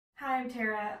I'm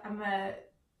Tara. I'm a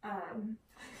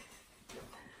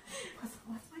what's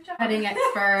my job? Cutting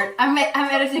expert. I'm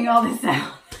editing all this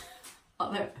out.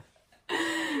 I'm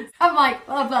like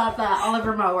blah blah blah all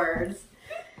over my words.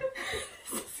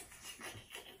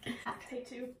 Take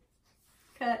two.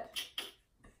 Cut.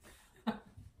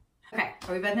 Okay,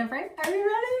 are we both in frame? Are we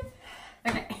ready?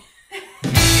 Okay.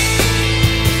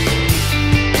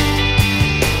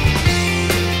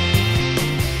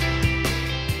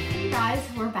 Hey guys,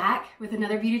 we're back with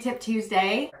another Beauty Tip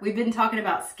Tuesday. We've been talking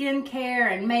about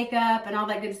skincare and makeup and all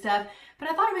that good stuff, but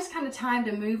I thought it was kind of time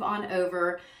to move on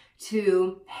over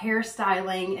to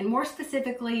hairstyling and more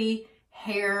specifically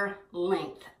hair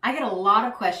length. I get a lot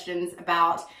of questions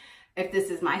about if this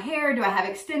is my hair, do I have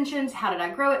extensions, how did I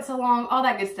grow it so long, all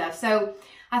that good stuff. So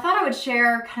I thought I would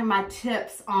share kind of my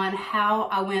tips on how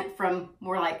I went from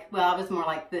more like, well, I was more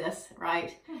like this,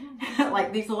 right?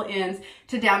 Like these little ends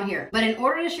to down here. But in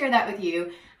order to share that with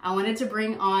you, I wanted to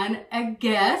bring on a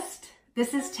guest.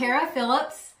 This is Tara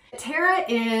Phillips. Tara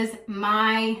is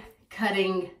my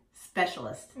cutting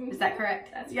specialist. Is that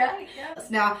correct? That's right. Yeah.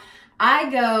 Now,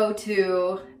 I go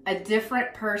to a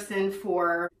different person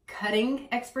for cutting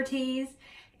expertise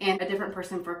and a different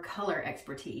person for color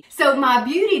expertise. So my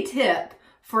beauty tip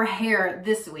for hair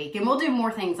this week, and we'll do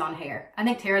more things on hair. I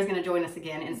think Tara's gonna join us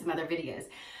again in some other videos.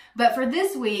 But for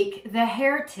this week, the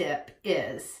hair tip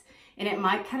is, and it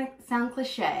might kind of sound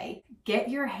cliche, get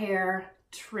your hair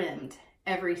trimmed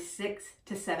every 6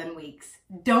 to 7 weeks.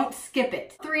 Don't skip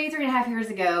it. 3.5 years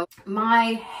ago,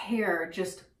 my hair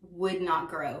just would not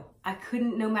grow. I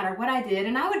couldn't, no matter what I did,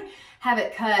 and I would have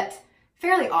it cut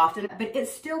fairly often, but it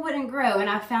still wouldn't grow. And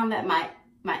I found that my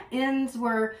ends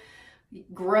were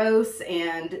gross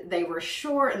and they were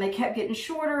short and they kept getting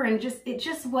shorter and it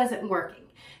just wasn't working.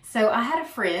 So I had a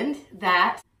friend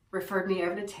that referred me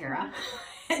over to Tara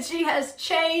and she has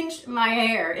changed my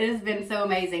hair. It has been so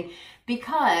amazing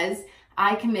because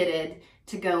I committed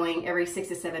to going every 6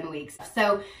 to 7 weeks.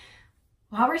 So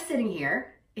while we're sitting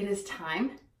here, it is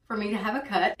time for me to have a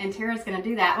cut, and Tara's gonna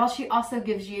do that while she also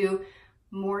gives you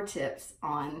more tips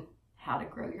on how to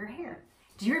grow your hair.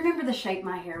 Do you remember the shape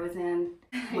my hair was in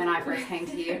when I first came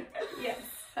to you? Yes.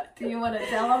 Do you want to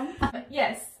tell them?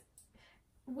 Yes.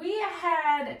 We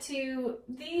had to,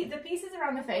 the pieces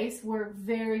around the face were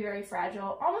very, very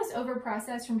fragile, almost over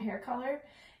processed from hair color,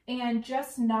 and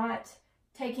just not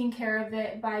taking care of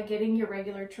it by getting your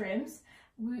regular trims.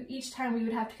 Each time we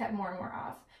would have to cut more and more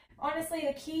off. Honestly,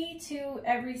 the key to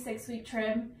every 6-week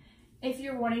trim, if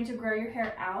you're wanting to grow your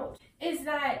hair out, is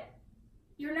that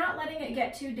you're not letting it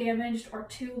get too damaged or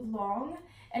too long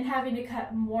and having to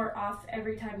cut more off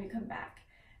every time you come back.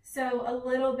 So a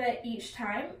little bit each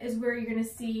time is where you're gonna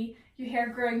see your hair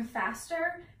growing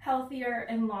faster, healthier,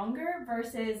 and longer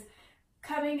versus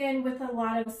coming in with a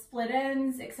lot of split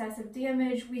ends, excessive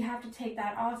damage. We have to take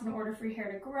that off in order for your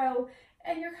hair to grow,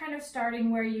 and you're kind of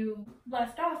starting where you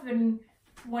left off and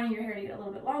wanting your hair to get a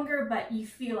little bit longer, but you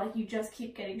feel like you just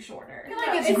keep getting shorter. I feel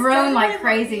like it's grown like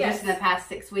crazy yes. just in the past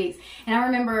 6 weeks. And I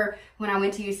remember when I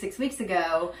went to you 6 weeks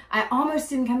ago, I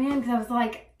almost didn't come in because I was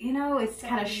like, you know, it's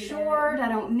kind of short. I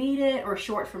don't need it, or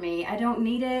short for me. I don't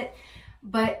need it.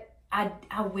 But I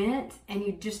went and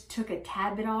you just took a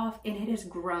tad bit off and it has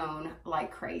grown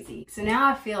like crazy. So now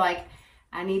I feel like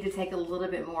I need to take a little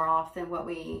bit more off than what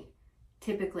we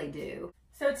typically do.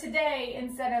 So today,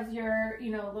 instead of your,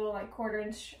 little like 1/4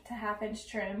 inch to 1/2 inch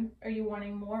trim, are you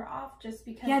wanting more off just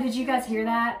because? Yeah, did you guys hear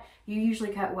that? You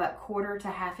usually cut what, 1/4 to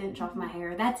 1/2 inch off my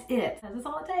hair? That's it. That's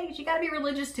all it takes. You gotta be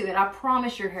religious to it. I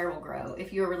promise your hair will grow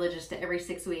if you're religious to every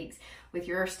 6 weeks with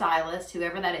your stylist,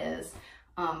 whoever that is.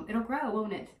 It'll grow,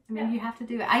 won't it? I mean, yeah. You have to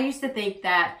do it. I used to think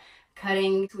that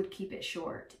cutting would keep it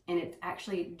short, and it's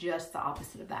actually just the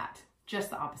opposite of that.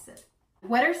 Just the opposite.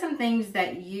 What are some things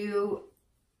that you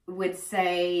would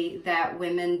say that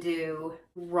women do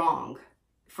wrong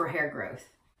for hair growth?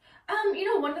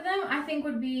 One of them I think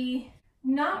would be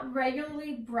not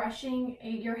regularly brushing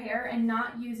your hair and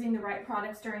not using the right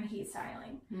products during heat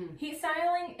styling. Heat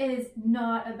styling is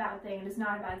not a bad thing. It is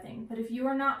not a bad thing. But if you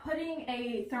are not putting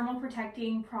a thermal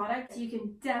protecting product, you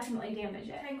can definitely damage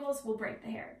it. Tangles will break the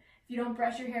hair. If you don't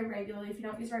brush your hair regularly, if you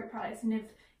don't use the right products, and if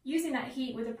using that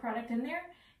heat with a product in there,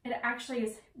 it actually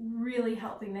is really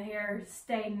helping the hair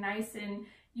stay nice and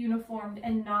uniformed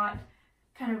and not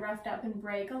kind of roughed up and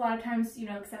break. A lot of times,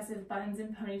 excessive buns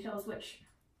and ponytails, which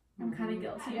I'm kind of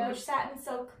guilty of. Satin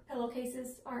silk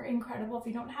pillowcases are incredible. If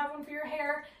you don't have one for your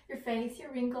hair, your face,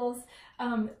 your wrinkles,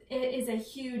 it is a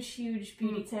huge, huge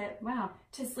beauty tip. Wow.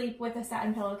 To sleep with a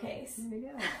satin pillowcase. There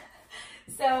you go.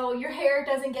 So your hair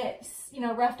doesn't get,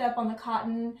 roughed up on the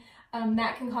cotton.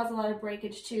 That can cause a lot of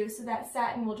breakage too. So that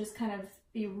satin will just kind of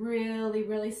be really,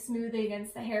 really smoothing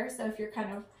against the hair. So if you're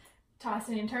kind of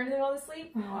tossing and turning while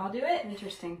asleep, I'll do it.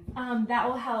 Interesting. That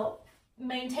will help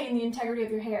maintain the integrity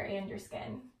of your hair and your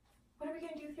skin. What are we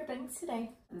going to do with your bangs today?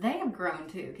 They have grown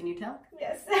too. Can you tell?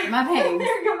 Yes. My bangs.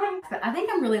 They're going. But I think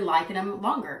I'm really liking them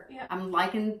longer. Yeah. I'm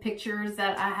liking pictures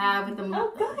that I have with them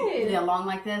long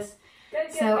like this.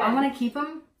 Good, so I'm going to keep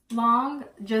them long.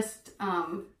 Just,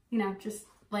 you know, just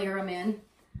layer them in.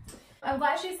 I'm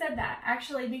glad she said that,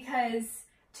 actually, because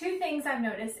two things I've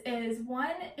noticed is,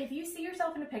 one, if you see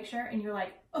yourself in a picture and you're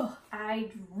like, oh, I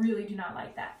really do not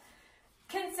like that,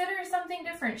 consider something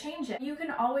different, change it. You can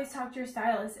always talk to your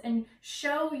stylist and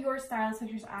show your stylist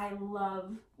pictures. I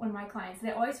love when my clients,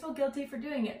 they always feel guilty for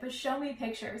doing it, but show me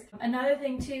pictures. Another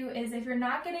thing too is if you're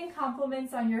not getting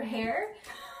compliments on your hair,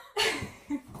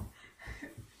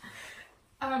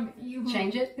 you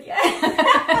change it? Yeah.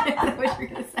 That's what you're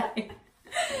going to say.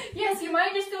 Yes, you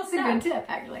might just feel stuck. It's a good tip,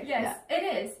 actually. Yes, yeah. It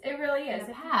is. It really is. In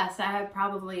the past, I have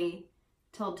probably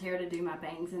told Tara to do my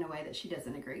bangs in a way that she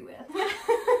doesn't agree with.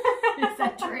 Is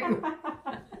that true?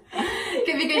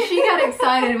 Because she got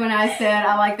excited when I said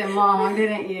I like them long,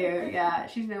 didn't you? Yeah,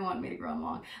 she's been wanting me to grow them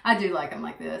long. I do like them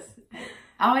like this.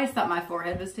 I always thought my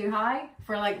forehead was too high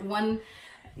for like one,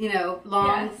 you know,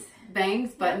 long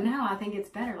bangs, but no, I think it's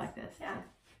better like this. Yeah.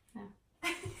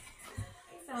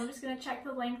 So I'm just going to check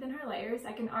the length in her layers.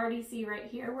 I can already see right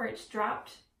here where it's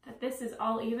dropped that this is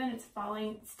all even. It's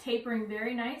falling, it's tapering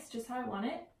very nice, just how I want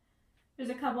it. There's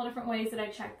a couple different ways that I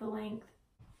check the length.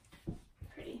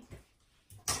 Pretty.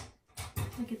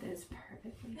 Look at those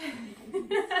perfectly.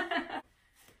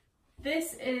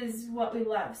 This is what we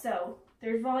love. So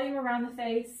there's volume around the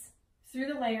face, through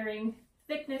the layering,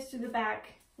 thickness through the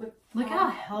back. Look how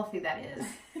healthy that is.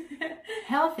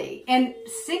 Healthy. And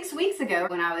 6 weeks ago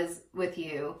when I was with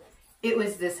you, it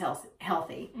was this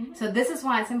healthy. Mm-hmm. So this is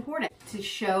why it's important to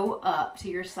show up to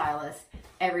your stylist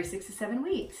every 6 to 7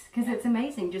 weeks, because it's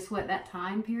amazing just what that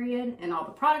time period and all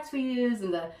the products we use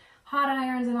and the hot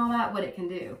irons and all that, what it can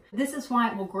do. This is why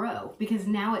it will grow, because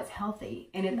now it's healthy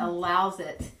and it allows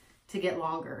it to get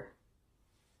longer.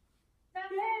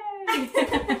 Yay!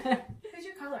 Who's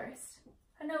your colorist?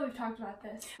 I know we've talked about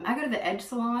this. I go to the Edge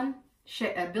Salon.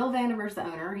 Bill Vandiver's the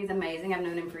owner. He's amazing. I've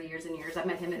known him for years and years. I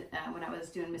met him when I was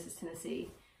doing Mrs.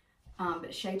 Tennessee.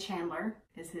 But Shay Chandler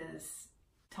is his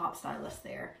top stylist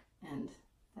there, and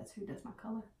that's who does my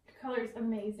color. Your color is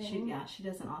amazing. She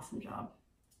does an awesome job.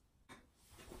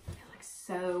 It looks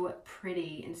so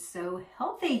pretty and so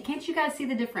healthy. Can't you guys see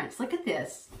the difference? Look at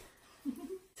this.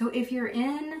 So if you're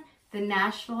in the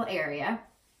Nashville area,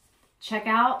 check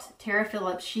out Tara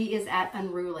Phillips. She is at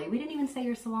Unruly. We didn't even say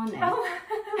your salon name. Oh,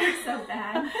 I'm so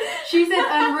bad. She's at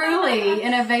Unruly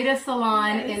in Aveda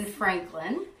Salon in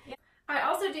Franklin. I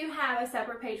also do have a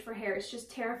separate page for hair. It's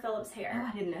just Tara Phillips Hair. Oh,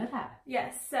 I didn't know that.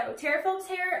 Yes, so Tara Phillips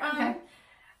Hair.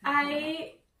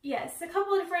 Okay. Yes, a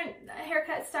couple of different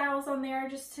haircut styles on there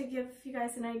just to give you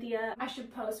guys an idea. I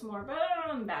should post more, but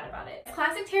I'm bad about it.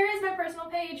 Classic Tara is my personal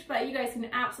page, but you guys can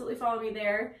absolutely follow me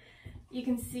there. You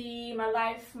can see my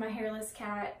life, my hairless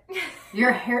cat.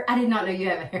 Your hair, I did not know you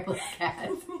have a hairless cat.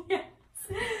 Yes.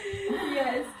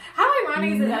 Yes. How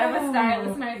ironic is it that I'm a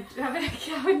stylist and I have a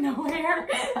cat with no hair?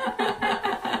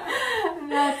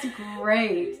 That's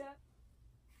great.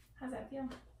 How's that feel?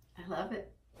 I love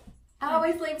it. I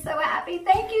always leave so happy.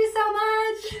 Thank you so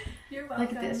much. You're welcome.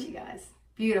 Look at this, you guys.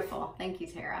 Beautiful. Thank you,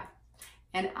 Tara.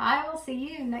 And I will see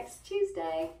you next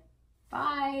Tuesday.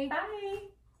 Bye.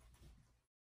 Bye.